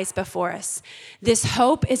that lies before us. This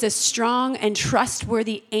hope is a strong and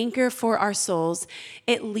trustworthy anchor for our souls.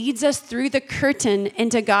 It leads us through the curtain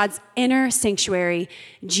into God's inner sanctuary.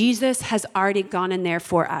 Jesus has already gone in there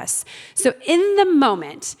for us." So in the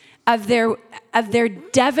moment of their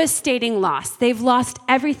devastating loss, they've lost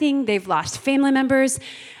everything. They've lost family members.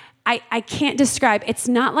 I can't describe. It's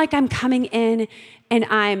not like I'm coming in and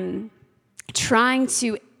I'm trying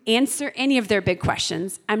to answer any of their big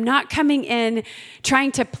questions. I'm not coming in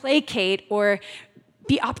trying to placate or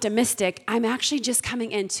be optimistic. I'm actually just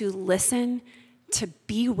coming in to listen, to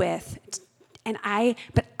be with.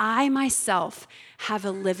 But I myself have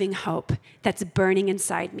a living hope that's burning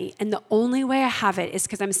inside me. And the only way I have it is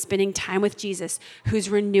because I'm spending time with Jesus, who's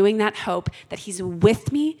renewing that hope, that he's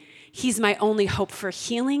with me. He's my only hope for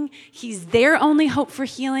healing. He's their only hope for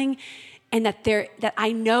healing. And that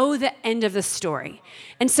I know the end of the story.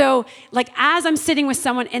 And so, like, as I'm sitting with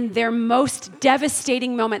someone in their most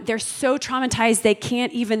devastating moment, they're so traumatized they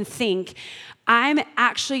can't even think, I'm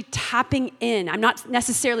actually tapping in. I'm not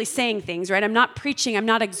necessarily saying things, right? I'm not preaching. I'm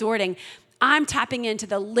not exhorting. I'm tapping into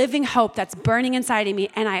the living hope that's burning inside of me,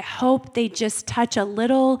 and I hope they just touch a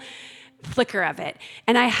little flicker of it.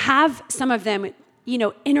 And I have some of them,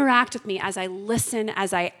 interact with me as I listen,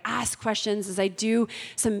 as I ask questions, as I do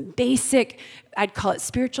some basic, I'd call it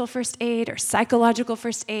spiritual first aid or psychological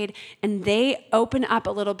first aid, and they open up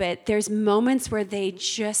a little bit. There's moments where they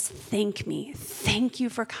just thank me. Thank you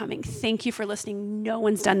for coming. Thank you for listening. No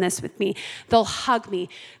one's done this with me. They'll hug me.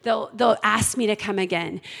 They'll ask me to come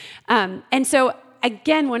again. And so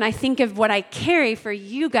again, when I think of what I carry for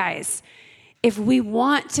you guys, if we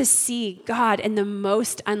want to see God in the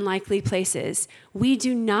most unlikely places, we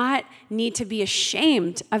do not need to be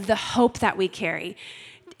ashamed of the hope that we carry.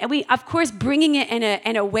 And we, of course, bringing it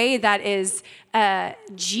in a way that is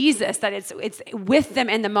Jesus, that it's with them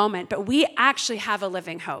in the moment, but we actually have a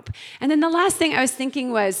living hope. And then the last thing I was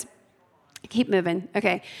thinking was, keep moving,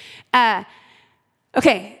 okay.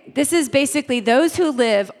 This is basically those who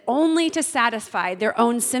live only to satisfy their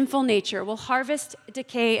own sinful nature will harvest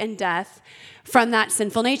decay and death from that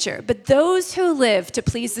sinful nature. But those who live to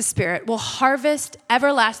please the Spirit will harvest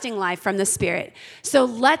everlasting life from the Spirit. So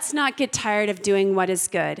let's not get tired of doing what is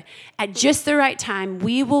good. At just the right time,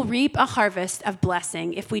 we will reap a harvest of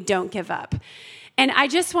blessing if we don't give up. And I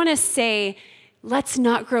just want to say, let's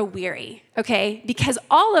not grow weary, okay? Because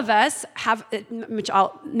all of us have,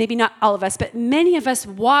 maybe not all of us, but many of us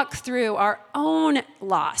walk through our own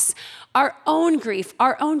loss, our own grief,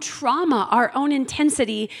 our own trauma, our own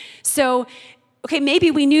intensity. So, okay, maybe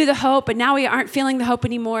we knew the hope, but now we aren't feeling the hope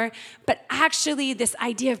anymore. But actually, this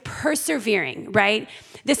idea of persevering, right?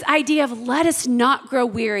 This idea of let us not grow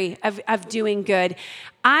weary of doing good.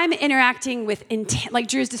 I'm interacting with, like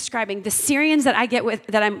Drew's describing, the Syrians that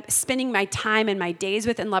I'm spending my time and my days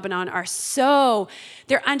with in Lebanon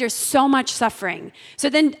they're under so much suffering.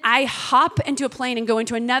 So then I hop into a plane and go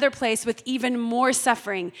into another place with even more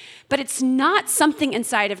suffering. But it's not something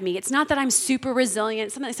inside of me. It's not that I'm super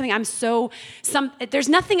resilient, there's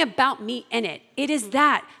nothing about me in it. It is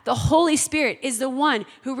that the Holy Spirit is the one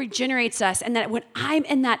who regenerates us, and that when I'm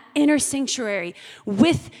in that inner sanctuary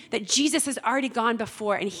that Jesus has already gone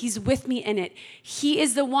before and he's with me in it, he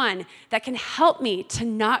is the one that can help me to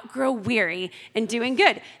not grow weary in doing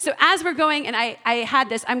good. So as we're going, and I had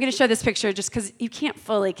this, I'm going to show this picture just because you can't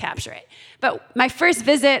fully capture it. But my first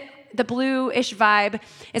visit, the blue-ish vibe,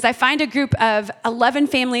 is I find a group of 11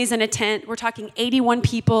 families in a tent. We're talking 81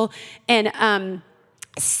 people, and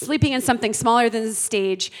sleeping in something smaller than the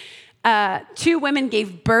stage. 2 women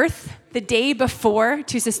gave birth the day before,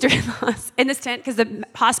 2 sister-in-laws in this tent, because the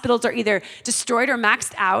hospitals are either destroyed or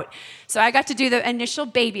maxed out. So I got to do the initial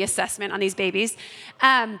baby assessment on these babies.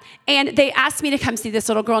 And they asked me to come see this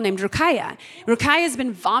little girl named Rukaya. Rukaya has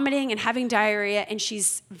been vomiting and having diarrhea, and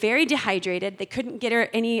she's very dehydrated. They couldn't get her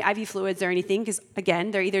any IV fluids or anything, because,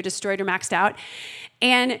 again, they're either destroyed or maxed out.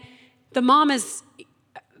 And the mom is,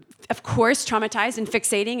 of course, traumatized and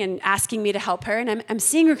fixating and asking me to help her. And I'm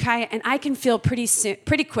seeing Rukaya, and I can feel pretty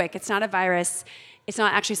quick. It's not a virus. It's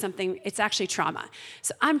not actually something. It's actually trauma.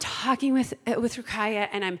 So I'm talking with Rukaya,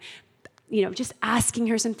 and I'm, just asking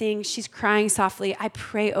her some things. She's crying softly. I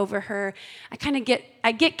pray over her.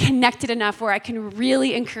 I get connected enough where I can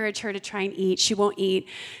really encourage her to try and eat. She won't eat,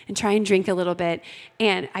 and try and drink a little bit.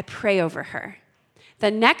 And I pray over her. The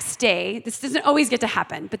next day, this doesn't always get to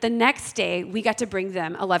happen, but the next day, we got to bring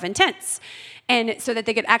them 11 tents, and so that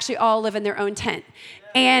they could actually all live in their own tent.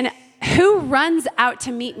 And who runs out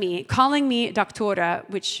to meet me, calling me doctora,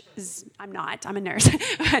 which is, I'm not, I'm a nurse,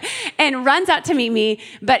 and runs out to meet me,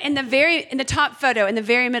 but in the top photo, in the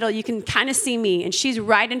very middle, you can kind of see me, and she's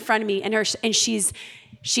right in front of me, and she's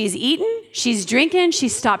eaten, she's drinking,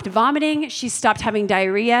 she's stopped vomiting, she's stopped having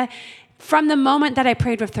diarrhea, from the moment that I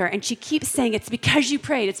prayed with her. And she keeps saying, it's because you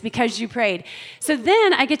prayed. It's because you prayed. So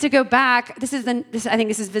then I get to go back. I think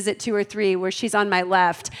this is visit 2 or 3 where she's on my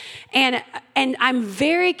left. And I'm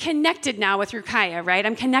very connected now with Rukaya, right?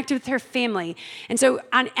 I'm connected with her family. And so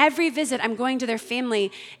on every visit, I'm going to their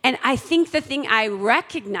family. And I think the thing I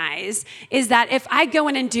recognize is that if I go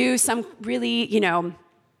in and do some really,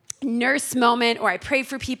 nurse moment, or I pray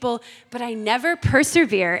for people, but I never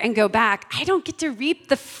persevere and go back, I don't get to reap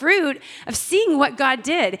the fruit of seeing what God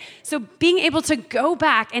did. So being able to go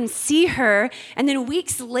back and see her, and then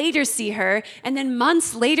weeks later see her, and then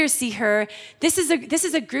months later see her, this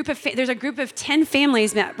is a group of, there's a group of 10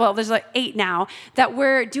 families, well, there's like 8 now, that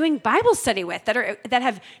we're doing Bible study with, that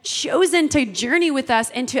have chosen to journey with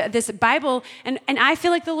us into this Bible, and I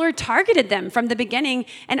feel like the Lord targeted them from the beginning,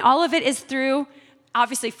 and all of it is through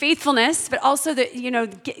obviously faithfulness, but also the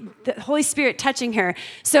Holy Spirit touching her.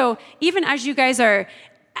 So even as you guys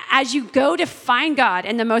as you go to find God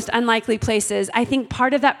in the most unlikely places, I think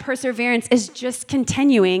part of that perseverance is just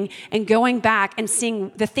continuing and going back and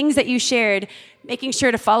seeing the things that you shared, making sure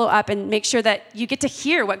to follow up and make sure that you get to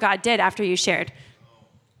hear what God did after you shared.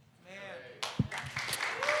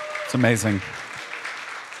 It's amazing.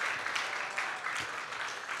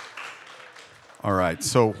 All right,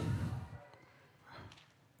 so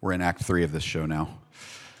we're in Act 3 of this show now.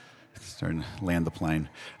 Starting to land the plane.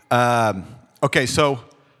 Okay, so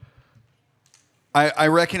I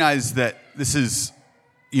recognize that this is,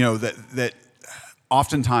 that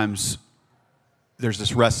oftentimes there's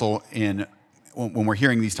this wrestle when we're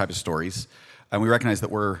hearing these type of stories, and we recognize that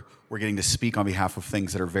we're getting to speak on behalf of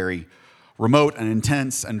things that are very remote and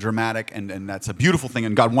intense and dramatic, and that's a beautiful thing,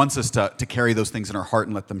 and God wants us to carry those things in our heart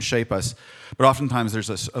and let them shape us. But oftentimes there's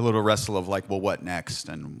a little wrestle of like, well, what next?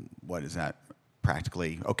 And what is that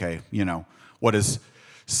practically? Okay, what does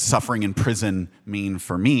suffering in prison mean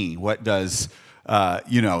for me? What does,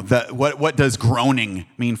 what does groaning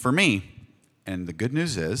mean for me? And the good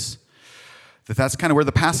news is that that's kind of where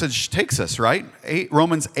the passage takes us, right?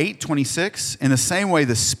 Romans 8:26, in the same way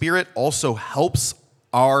the Spirit also helps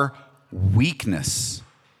our weakness,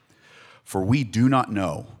 for we do not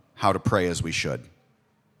know how to pray as we should.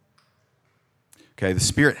 Okay, the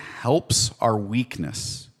Spirit helps our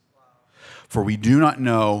weakness, for we do not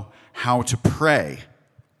know how to pray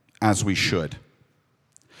as we should.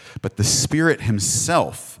 But the Spirit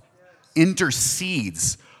himself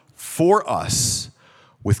intercedes for us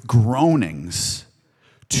with groanings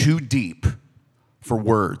too deep for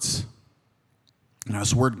words.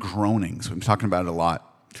 This word groanings, we've been talking about it a lot.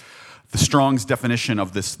 The Strong's definition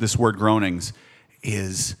of this word groanings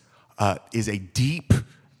is a deep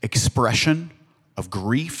expression of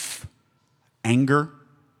grief, anger,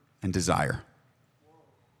 and desire.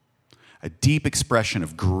 A deep expression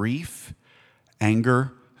of grief,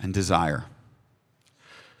 anger, and desire.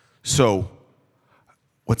 So,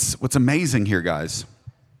 what's amazing here, guys,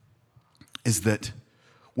 is that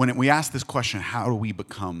when we ask this question, how do we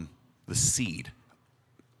become the seed?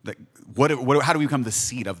 How do we become the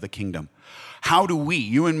seed of the kingdom? How do we,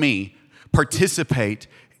 you and me, participate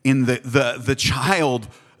in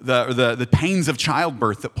the pains of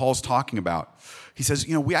childbirth that Paul's talking about? He says,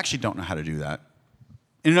 we actually don't know how to do that.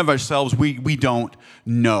 In and of ourselves, we don't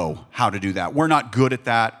know how to do that. We're not good at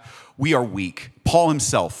that. We are weak. Paul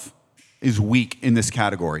himself is weak in this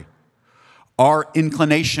category. Our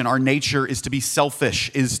inclination, our nature is to be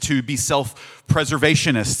selfish, is to be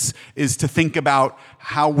self-preservationists, is to think about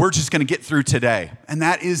how we're just going to get through today. And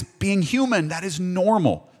that is being human. That is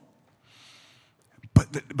normal.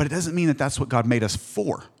 But it doesn't mean that that's what God made us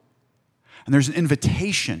for. And there's an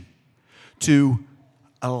invitation to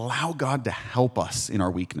allow God to help us in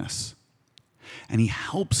our weakness. And he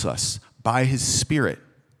helps us by his Spirit.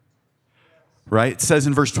 Right? It says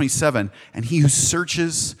in verse 27, and he who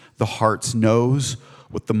searches the hearts knows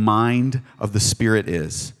what the mind of the Spirit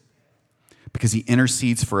is, because he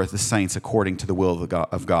intercedes for the saints according to the will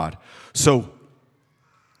of God. So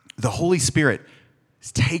the Holy Spirit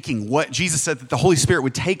is taking what Jesus said, that the Holy Spirit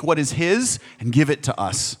would take what is his and give it to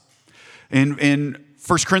us. In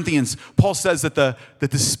 1 Corinthians, Paul says that the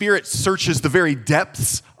Spirit searches the very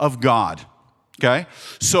depths of God. Okay?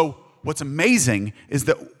 So what's amazing is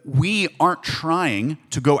that we aren't trying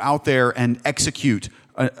to go out there and execute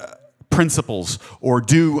principles or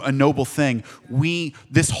do a noble thing.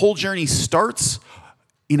 This whole journey starts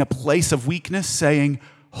in a place of weakness, saying,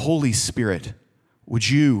 Holy Spirit, would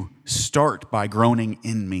you start by groaning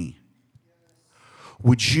in me?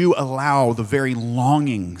 Would you allow the very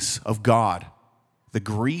longings of God, the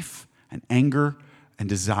grief and anger and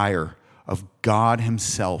desire of God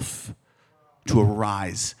himself to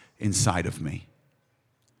arise inside of me?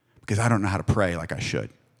 Because I don't know how to pray like I should.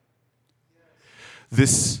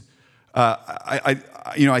 This, I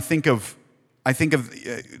think of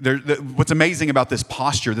what's amazing about this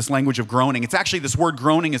posture, this language of groaning. It's actually, this word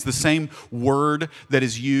groaning is the same word that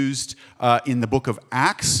is used in the book of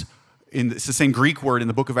Acts. It's the same Greek word in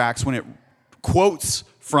the book of Acts when it quotes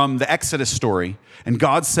from the Exodus story. And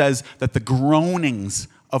God says that the groanings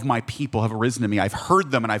of my people have arisen to me. I've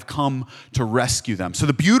heard them and I've come to rescue them. So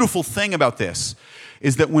the beautiful thing about this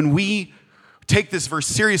is that when we take this verse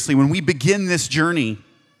seriously, when we begin this journey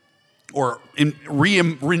or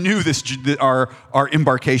renew our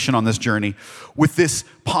embarkation on this journey with this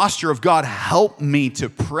posture of God, help me to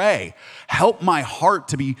pray. Help my heart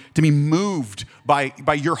to be moved by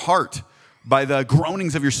your heart, by the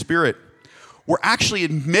groanings of your spirit. We're actually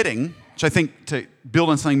admitting, which I think to build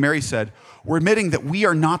on something Mary said, we're admitting that we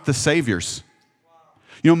are not the saviors.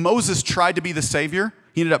 You know, Moses tried to be the savior.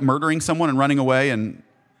 He ended up murdering someone and running away and,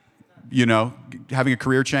 having a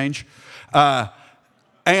career change.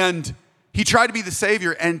 And he tried to be the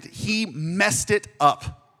savior and he messed it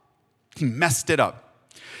up. He messed it up.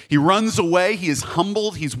 He runs away. He is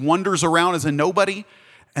humbled. He wanders around as a nobody.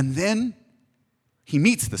 And then he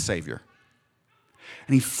meets the Savior.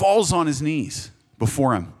 And he falls on his knees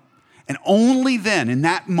before him. And only then, in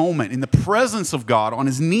that moment, in the presence of God, on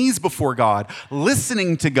his knees before God,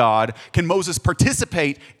 listening to God, can Moses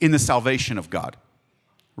participate in the salvation of God.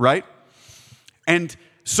 Right? And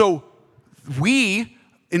so we,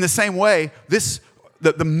 in the same way,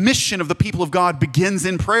 the mission of the people of God begins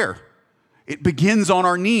in prayer. It begins on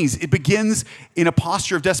our knees. It begins in a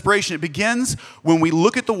posture of desperation. It begins when we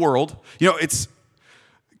look at the world.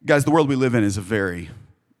 Guys, the world we live in is a very,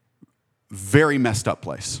 very messed up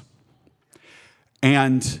place.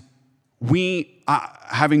 And we,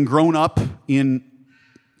 having grown up in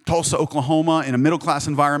Tulsa, Oklahoma, in a middle-class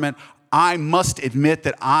environment, I must admit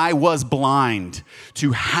that I was blind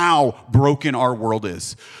to how broken our world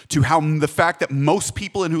is, to how the fact that most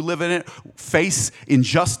people who live in it face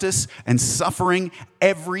injustice and suffering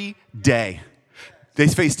every day. They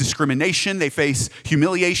face discrimination, they face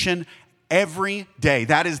humiliation every day.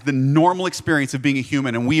 That is the normal experience of being a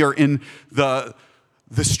human, and we are in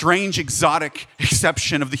the strange, exotic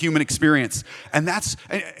exception of the human experience. And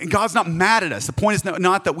God's not mad at us. The point is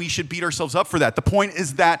not that we should beat ourselves up for that. The point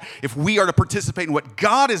is that if we are to participate in what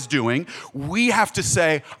God is doing, we have to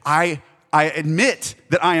say, I admit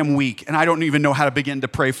that I am weak, and I don't even know how to begin to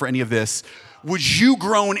pray for any of this. Would you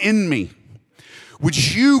groan in me? Would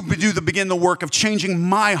you begin the work of changing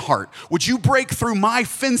my heart? Would you break through my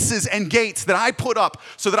fences and gates that I put up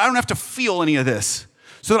so that I don't have to feel any of this?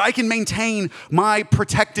 So that I can maintain my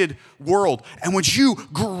protected world. And would you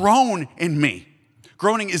groan in me?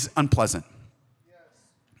 Groaning is unpleasant.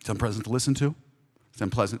 It's unpleasant to listen to. It's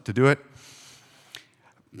unpleasant to do it.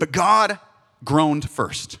 But God groaned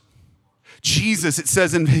first. Jesus, it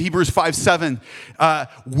says in Hebrews 5:7,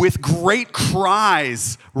 with great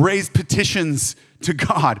cries raised petitions to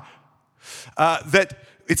God. That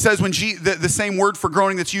it says when the same word for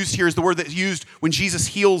groaning that's used here is the word that's used when Jesus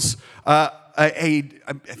heals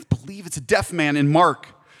I believe it's a deaf man in Mark.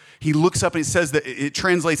 He looks up and it says that it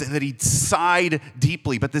translates that he sighed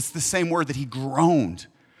deeply, but it's the same word that he groaned.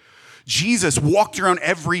 Jesus walked around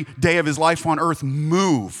every day of his life on earth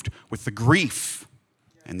moved with the grief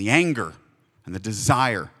and the anger and the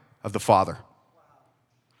desire of the Father.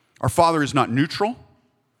 Our Father is not neutral.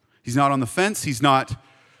 He's not on the fence. He's not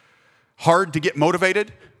hard to get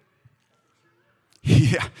motivated.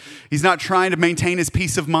 He's not trying to maintain his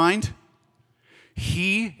peace of mind.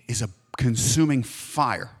 He is a consuming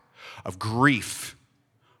fire of grief,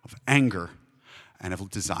 of anger, and of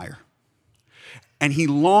desire. And he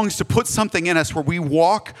longs to put something in us where we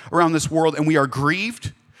walk around this world and we are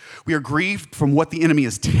grieved. We are grieved from what the enemy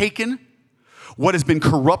has taken, what has been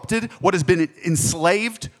corrupted, what has been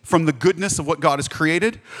enslaved from the goodness of what God has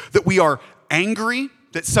created. That we are angry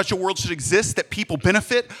that such a world should exist, that people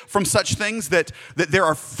benefit from such things, that there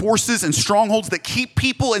are forces and strongholds that keep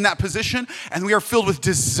people in that position, and we are filled with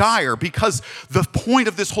desire because the point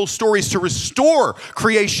of this whole story is to restore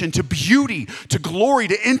creation to beauty, to glory,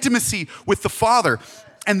 to intimacy with the Father.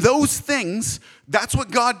 And those things, that's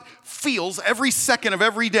what God feels every second of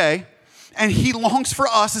every day, and he longs for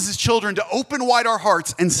us as his children to open wide our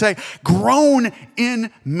hearts and say, groan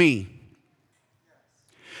in me.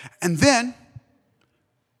 And then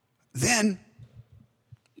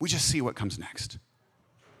we just see what comes next.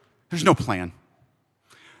 There's no plan.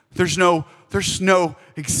 There's no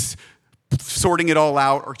sorting it all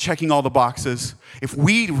out or checking all the boxes. If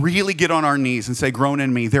we really get on our knees and say, groan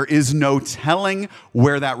in me, there is no telling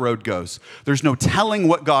where that road goes. There's no telling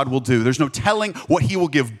what God will do. There's no telling what he will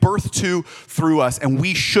give birth to through us, and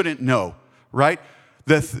we shouldn't know, right?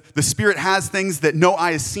 The Spirit has things that no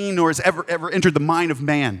eye has seen nor has ever entered the mind of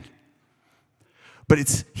man. But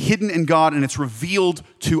it's hidden in God, and it's revealed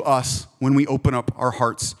to us when we open up our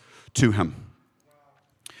hearts to him.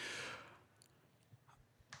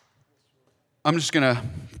 I'm just going to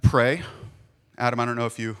pray. Adam, I don't know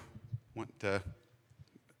if you want to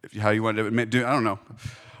how you want to do. I don't know.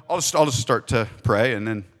 I'll just start to pray, and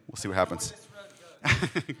then we'll see what happens.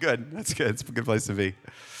 Good. That's good. It's a good place to be.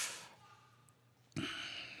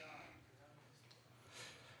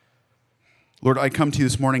 Lord, I come to you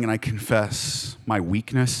this morning and I confess my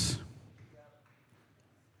weakness,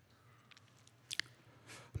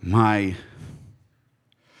 my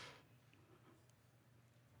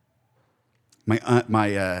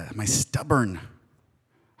stubborn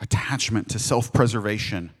attachment to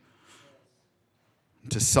self-preservation,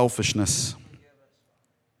 to selfishness.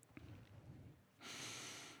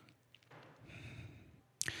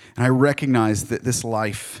 And I recognize that this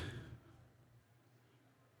life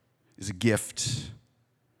is a gift.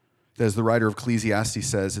 As the writer of Ecclesiastes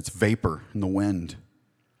says, it's vapor in the wind.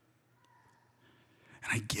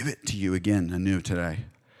 And I give it to you again anew today.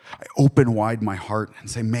 I open wide my heart and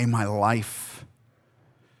say, may my life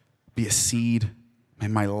be a seed. May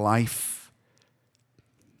my life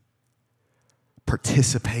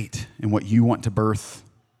participate in what you want to birth.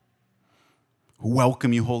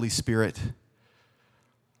 Welcome you, Holy Spirit,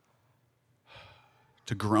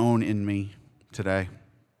 to groan in me today.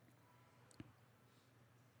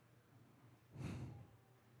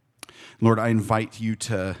 Lord, I invite you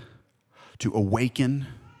to awaken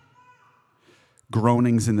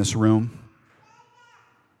groanings in this room.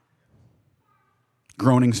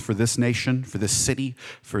 Groanings for this nation, for this city,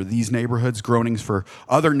 for these neighborhoods, groanings for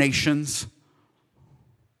other nations.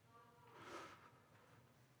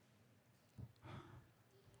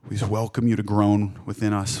 We just welcome you to groan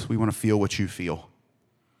within us. We want to feel what you feel.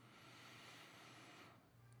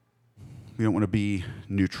 We don't want to be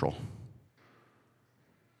neutral.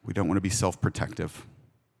 We don't want to be self-protective.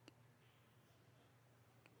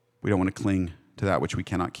 We don't want to cling to that which we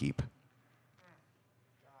cannot keep.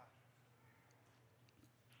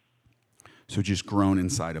 So just groan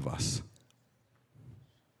inside of us.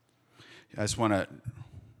 I just want to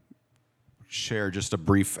share just a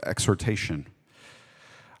brief exhortation.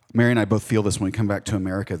 Mary and I both feel this when we come back to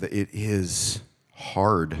America, that it is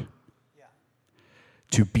hard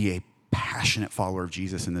to be a passionate follower of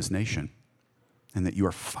Jesus in this nation, and that you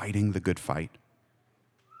are fighting the good fight.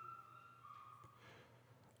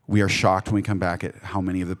 We are shocked when we come back at how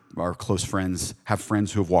many of our close friends have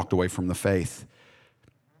friends who have walked away from the faith.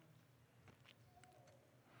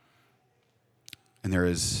 And there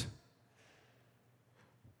is,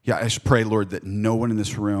 I just pray, Lord, that no one in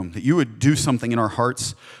this room, that you would do something in our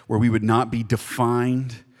hearts where we would not be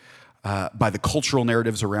defined by the cultural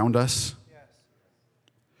narratives around us,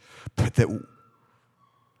 but that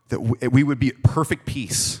we would be at perfect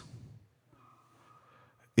peace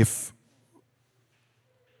if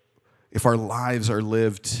our lives are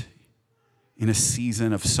lived in a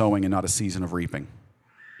season of sowing and not a season of reaping.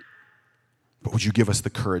 But would you give us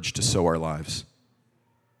the courage to sow our lives?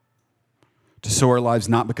 To sow our lives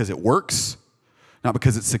not because it works, not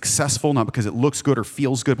because it's successful, not because it looks good or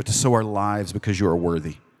feels good, but to sow our lives because you are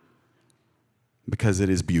worthy, because it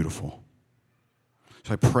is beautiful.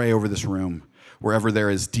 So I pray over this room, wherever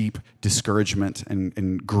there is deep discouragement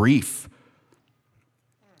and grief,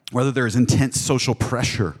 whether there is intense social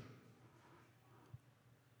pressure,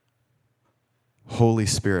 Holy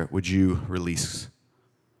Spirit, would you release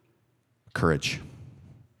courage?